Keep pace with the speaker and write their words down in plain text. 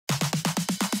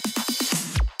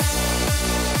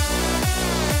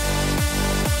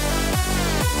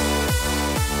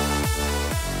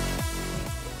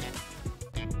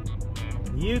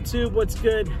YouTube, what's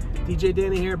good? DJ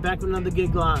Danny here, back with another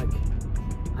gig log.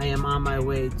 I am on my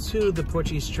way to the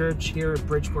Portuguese church here at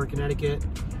Bridgeport, Connecticut.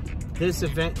 This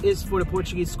event is for the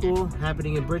Portuguese school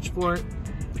happening in Bridgeport,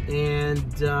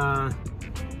 and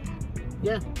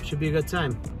yeah, should be a good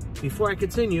time. Before I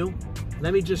continue,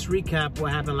 let me just recap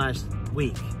what happened last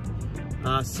week.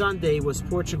 Sunday was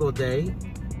Portugal Day,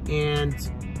 and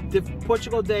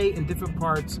Portugal Day in different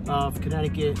parts of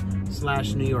Connecticut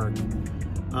 / New York.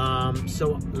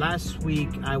 So last week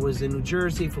I was in New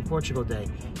Jersey for Portugal Day.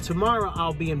 Tomorrow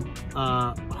I'll be in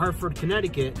Hartford,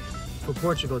 Connecticut for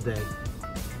Portugal Day.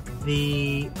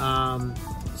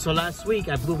 So last week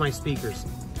I blew my speakers.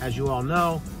 As you all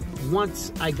know,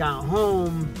 once I got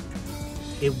home,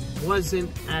 it wasn't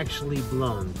actually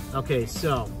blown. Okay,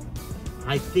 so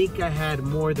I think I had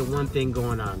more than one thing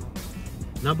going on.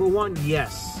 Number one,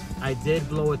 yes, I did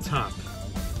blow a top.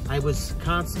 I was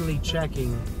constantly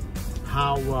checking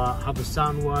how the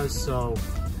sound was, so,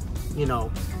 you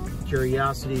know,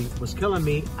 curiosity was killing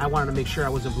me. I wanted to make sure I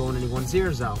wasn't blowing anyone's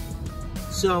ears out.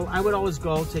 So I would always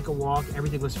go, take a walk,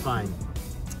 everything was fine.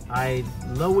 I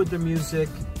lowered the music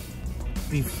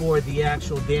before the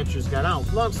actual dancers got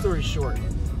out. Long story short,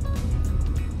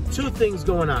 two things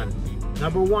going on.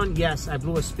 Number one, yes, I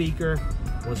blew a speaker,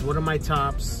 was one of my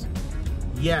tops.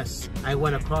 Yes, I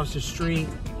went across the street,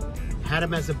 had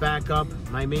them as a backup,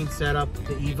 my main setup,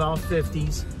 the Eval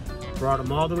 50s, brought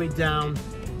them all the way down,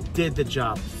 did the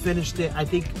job, finished it. I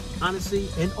think, honestly,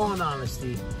 in all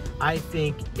honesty, I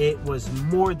think it was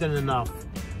more than enough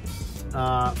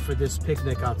for this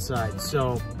picnic outside.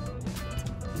 So,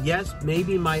 yes,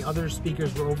 maybe my other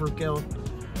speakers were overkill,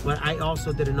 but I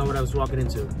also didn't know what I was walking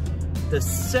into. The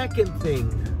second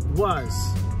thing was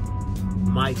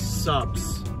my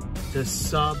subs. The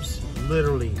subs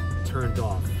literally turned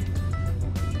off.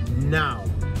 Now,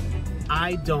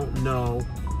 I don't know,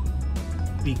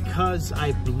 because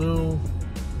I blew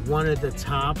one of the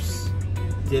tops,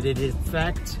 did it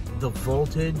affect the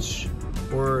voltage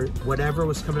or whatever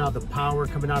was coming out, the power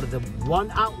coming out of the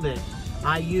one outlet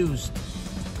I used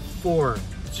for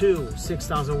two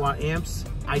 6,000 watt amps?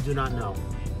 I do not know.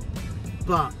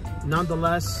 But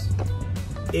nonetheless,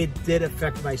 it did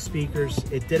affect my speakers.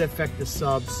 It did affect the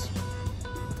subs.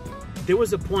 There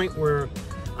was a point where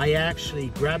I actually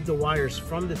grabbed the wires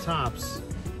from the tops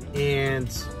and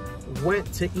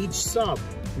went to each sub.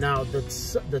 Now,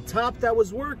 the top that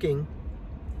was working,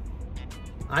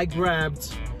 I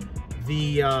grabbed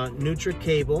the neutral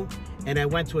cable and I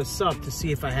went to a sub to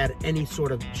see if I had any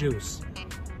sort of juice.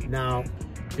 Now,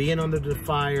 being under the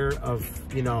fire of,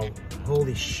 you know,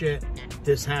 holy shit,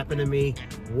 this happened to me,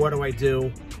 what do I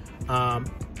do?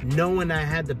 Knowing I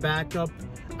had the backup,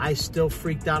 I still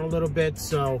freaked out a little bit,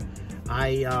 so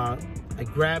I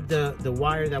grabbed the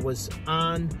wire that was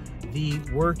on the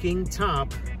working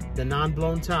top, the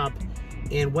non-blown top,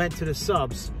 and went to the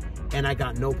subs, and I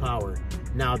got no power.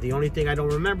 Now, the only thing I don't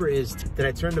remember is that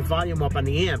I turned the volume up on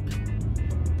the amp.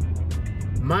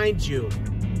 Mind you,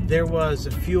 there was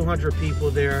a few hundred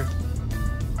people there.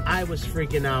 I was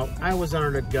freaking out. I was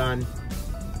under the gun.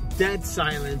 Dead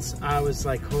silence. I was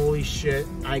like, holy shit,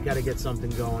 I gotta get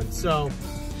something going. So,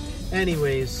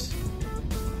 anyways,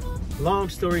 long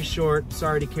story short,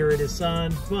 sorry to carry this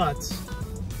on, but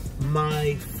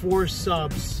my 4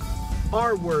 subs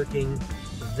are working.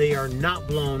 They are not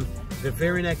blown. The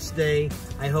very next day,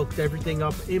 I hooked everything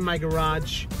up in my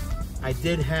garage. I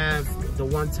did have the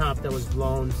one top that was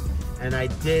blown, and I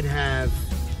did have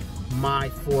my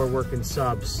 4 working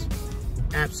subs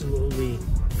absolutely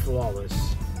flawless.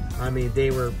 I mean, they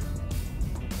were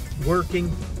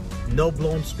working, no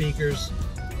blown speakers.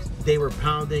 They were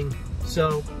pounding.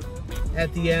 So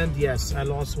at the end, yes, I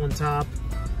lost one top.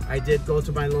 I did go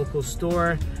to my local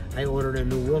store. I ordered a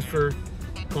new woofer.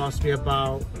 Cost me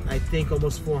about, I think,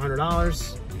 almost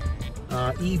 $400.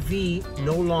 EV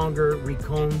no longer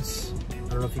recones. I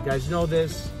don't know if you guys know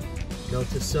this. Note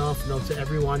to self, note to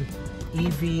everyone.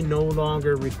 EV no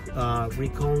longer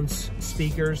recones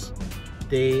speakers.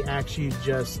 They actually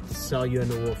just sell you a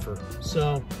new woofer.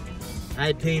 So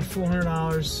I paid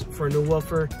 $400 for a new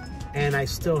woofer, and I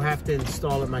still have to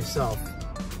install it myself.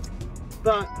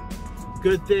 But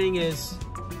good thing is,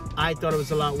 I thought it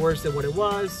was a lot worse than what it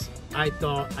was. I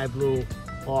thought I blew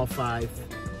all 5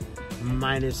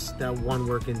 minus that one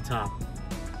working top.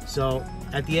 So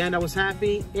at the end, I was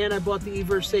happy, and I bought the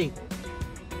eVerse 8.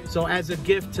 So as a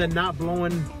gift to not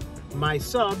blowing my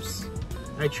subs,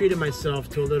 I treated myself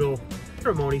to a little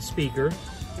ceremony speaker,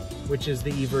 which is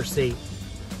the eVerse 8.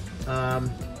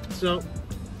 So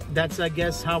that's, I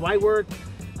guess, how I work.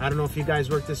 I don't know if you guys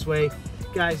work this way.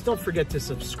 Guys, don't forget to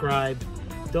subscribe.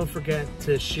 Don't forget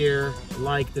to share,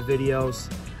 like the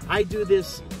videos. I do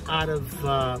this out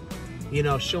of, you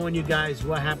know, showing you guys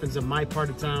what happens in my part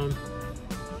of town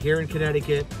here in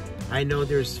Connecticut. I know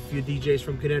there's a few DJs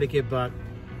from Connecticut, but,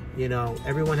 you know,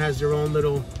 everyone has their own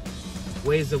little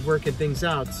ways of working things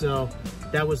out. So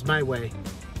that was my way.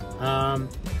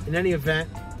 In any event,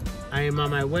 I am on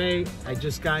my way. I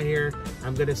just got here.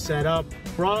 I'm gonna set up.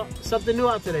 Brought something new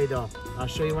out today though. I'll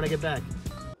show you when I get back.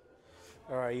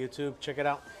 All right, YouTube, check it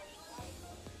out.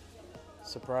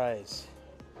 Surprise.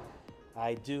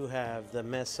 I do have the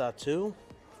Mesa 2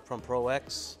 from Pro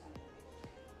X.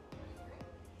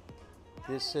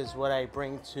 This is what I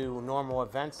bring to normal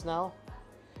events now.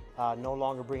 No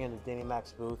longer bringing the Danny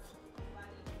Max booth.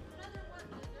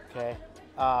 Okay.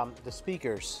 The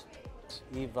speakers,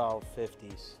 Eval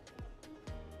 50s.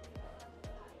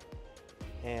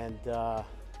 And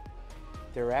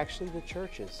they're actually the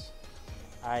churches.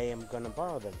 I am gonna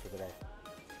borrow them for today.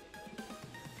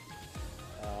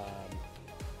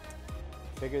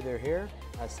 Figure they're here.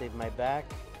 I saved my back.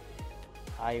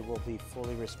 I will be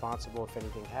fully responsible if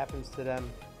anything happens to them.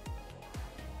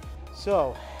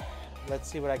 So, let's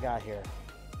see what I got here.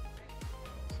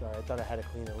 Sorry, I thought I had a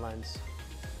cleaner lens.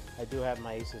 I do have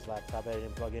my Asus laptop I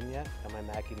didn't plug in yet. Got my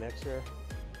Mackie mixer.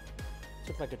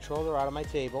 Took my controller out of my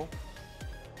table.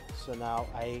 So now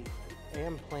I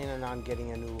am planning on getting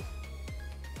a new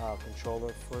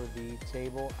controller for the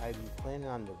table. I'm planning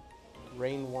on the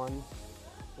Rain 1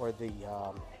 or the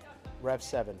Rev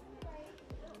 7.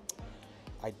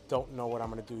 I don't know what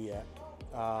I'm going to do yet.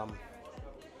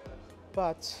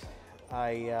 But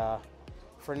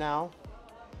for now,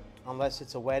 unless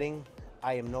it's a wedding,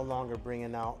 I am no longer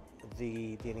bringing out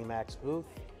the Danny Max booth.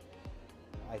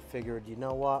 I figured, you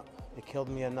know what? It killed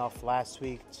me enough last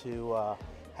week to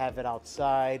have it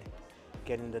outside,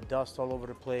 getting the dust all over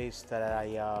the place, that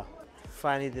I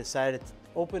finally decided to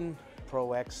open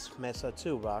Pro X Mesa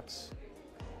 2 box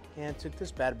and took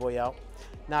this bad boy out.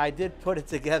 Now I did put it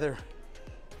together.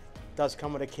 It does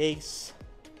come with a case,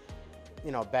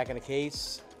 you know, back in the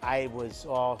case. I was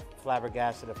all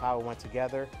flabbergasted of how it went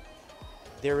together.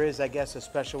 There is, I guess, a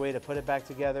special way to put it back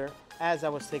together. As I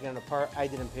was taking it apart, I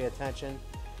didn't pay attention,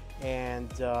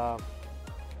 and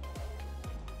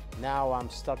now I'm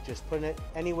stuck just putting it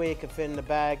any way it can fit in the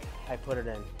bag. I put it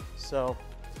in. So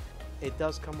it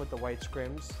does come with the white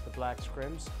scrims, the black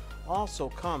scrims. Also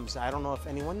comes, I don't know if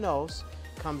anyone knows,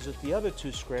 comes with the other two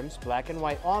scrims, black and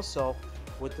white, also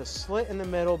with the slit in the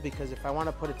middle, because if I want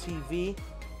to put a TV,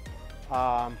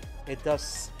 it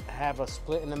does have a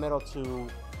split in the middle to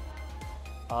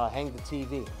hang the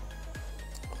TV.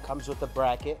 Comes with a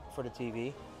bracket for the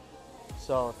TV.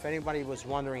 So if anybody was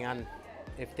wondering on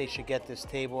if they should get this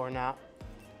table or not,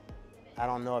 I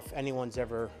don't know if anyone's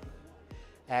ever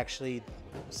actually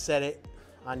said it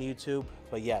on YouTube,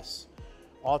 but yes,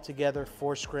 altogether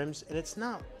 4 scrims, and it's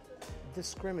not. This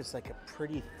scrim is like a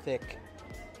pretty thick.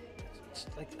 It's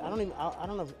like I don't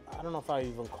know if I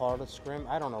even call it a scrim.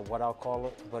 I don't know what I'll call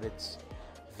it, but it's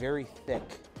very thick.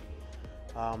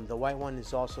 The white one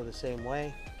is also the same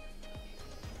way.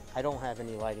 I don't have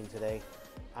any lighting today.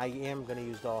 I am going to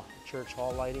use the church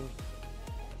hall lighting,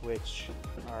 which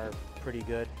are pretty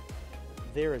good.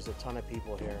 There is a ton of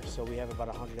people here, so we have about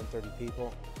 130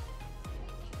 people.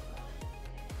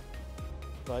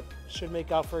 But should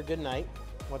make out for a good night.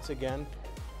 Once again,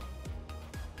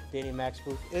 Danny Max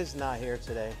booth is not here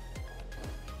today.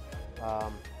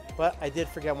 But I did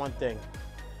forget one thing.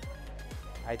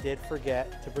 I did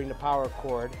forget to bring the power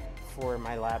cord for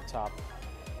my laptop,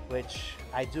 which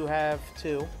I do have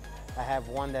two. I have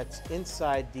one that's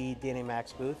inside the Danny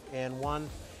Max booth and one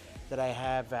that I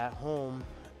have at home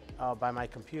by my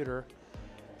computer.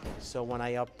 So when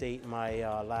I update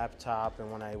my laptop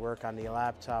and when I work on the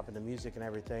laptop and the music and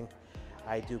everything,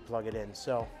 I do plug it in.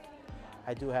 So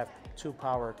I do have 2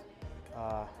 power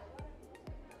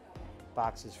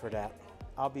boxes for that.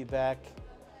 I'll be back.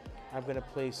 I'm going to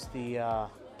place the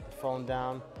phone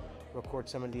down, record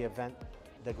some of the event,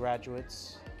 the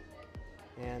graduates,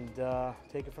 and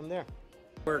take it from there.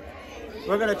 We're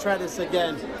going to try this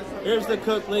again. Here's the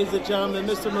cook, ladies and gentlemen,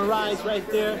 Mr. Marais right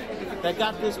there, that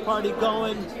got this party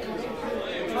going.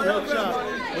 Great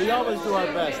job. We always do our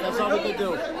best. That's all we can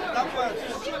do.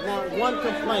 Not one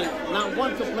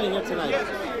complaint here tonight.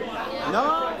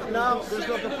 No, there's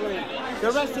no complaint.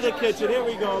 The rest of the kitchen, here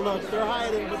we go. Look, they're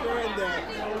hiding, but they're in there.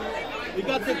 We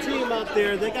got the team out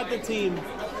there. They got the team.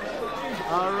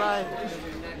 All right.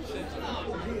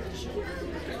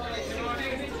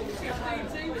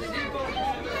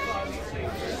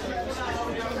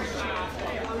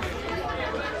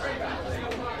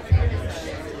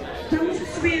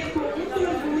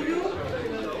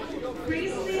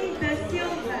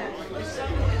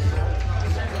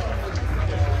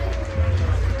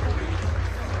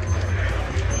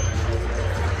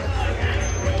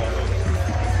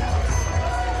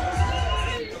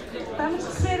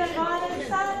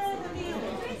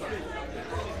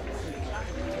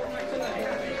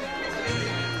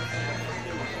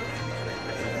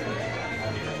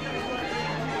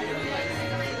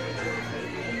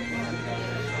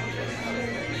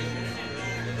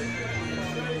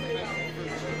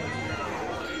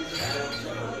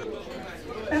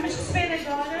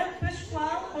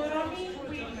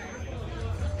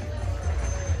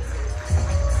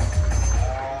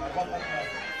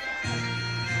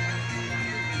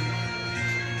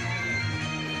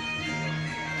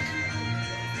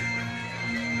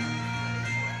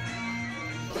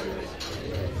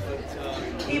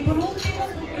 por último,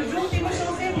 os últimos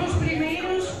são sempre os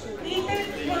primeiros, Iter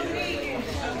Rodrigues.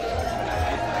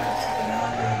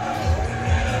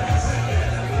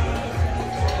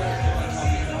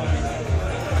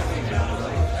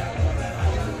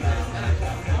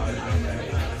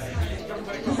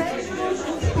 Desejo-vos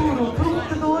um futuro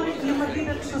prometedor e uma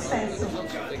vida de sucesso.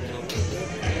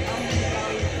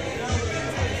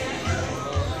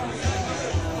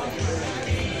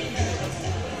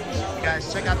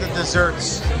 Guys, check out the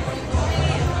desserts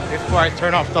before I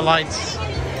turn off the lights.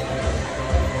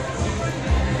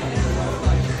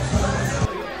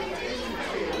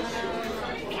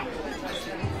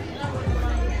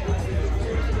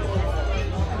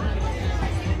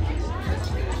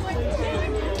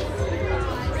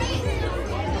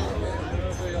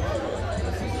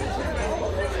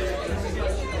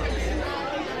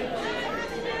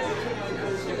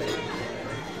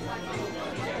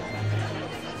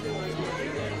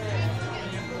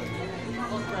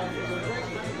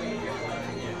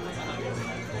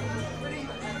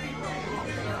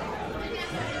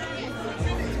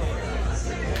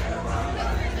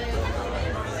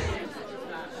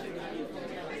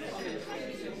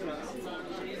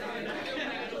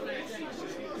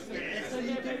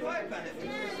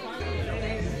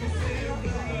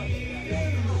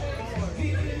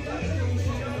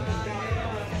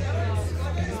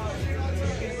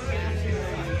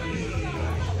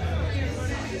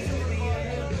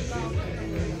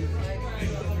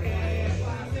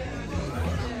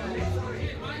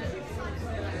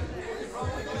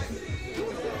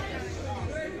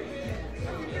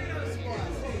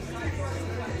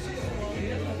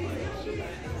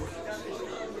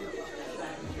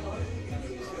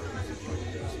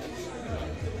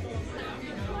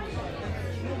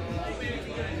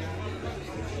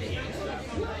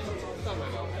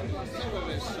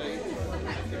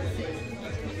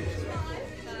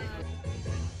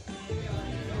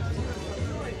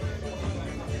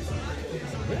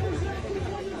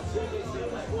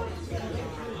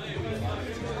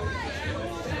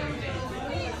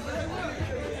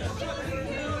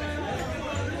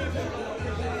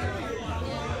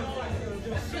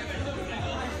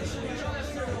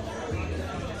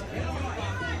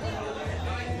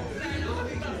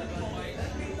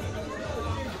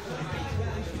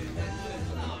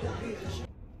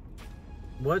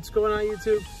 What's going on,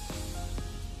 YouTube?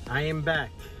 I am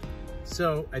back.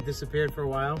 So I disappeared for a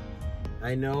while.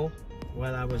 I know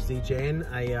while I was DJing,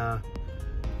 I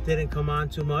didn't come on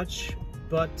too much,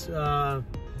 but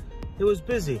it was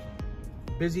busy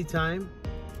time.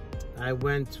 I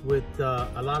went with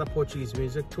a lot of Portuguese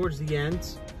music. Towards the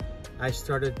end, I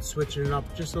started switching it up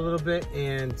just a little bit,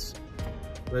 and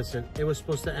listen, it was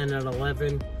supposed to end at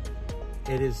 11.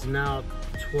 It is now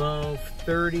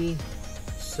 12:30.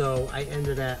 So I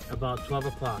ended at about 12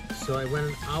 o'clock. So I went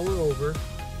an hour over.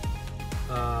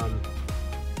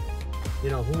 You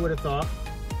know, who would have thought?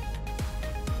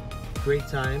 Great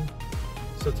time.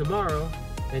 So tomorrow,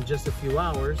 in just a few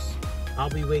hours, I'll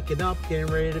be waking up, getting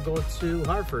ready to go to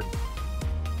Hartford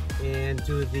and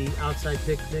do the outside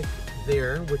picnic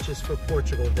there, which is for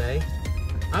Portugal Day.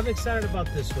 I'm excited about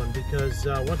this one because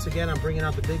once again, I'm bringing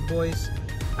out the big boys.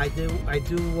 I do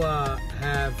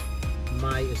have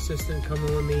my assistant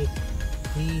coming with me.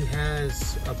 He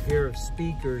has a pair of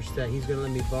speakers that he's gonna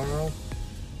let me borrow,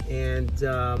 and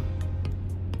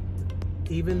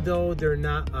even though they're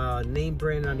not name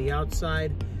brand on the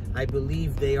outside, I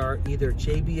believe they are either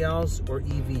JBLs or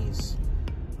EVs.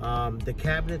 The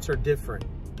cabinets are different.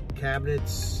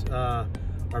 Cabinets are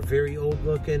very old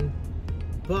looking,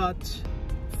 but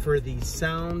for the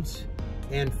sound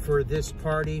and for this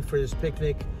party, for this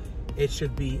picnic, it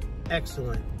should be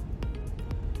excellent.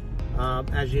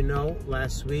 As you know,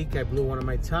 last week I blew one of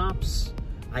my tops.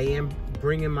 I am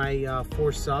bringing my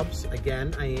 4 subs.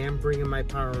 Again, I am bringing my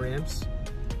power amps,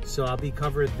 so I'll be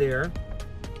covered there.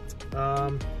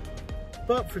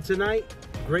 But for tonight,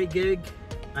 great gig.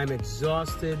 I'm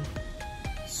exhausted,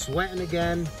 sweating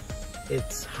again.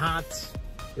 It's hot.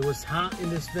 It was hot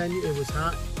in this venue. It was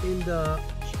hot in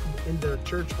the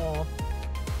church hall.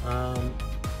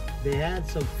 They had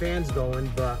some fans going,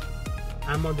 but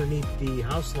I'm underneath the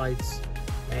house lights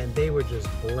and they were just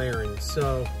blaring.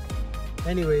 So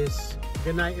anyways,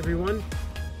 good night everyone.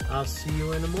 I'll see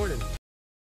you in the morning.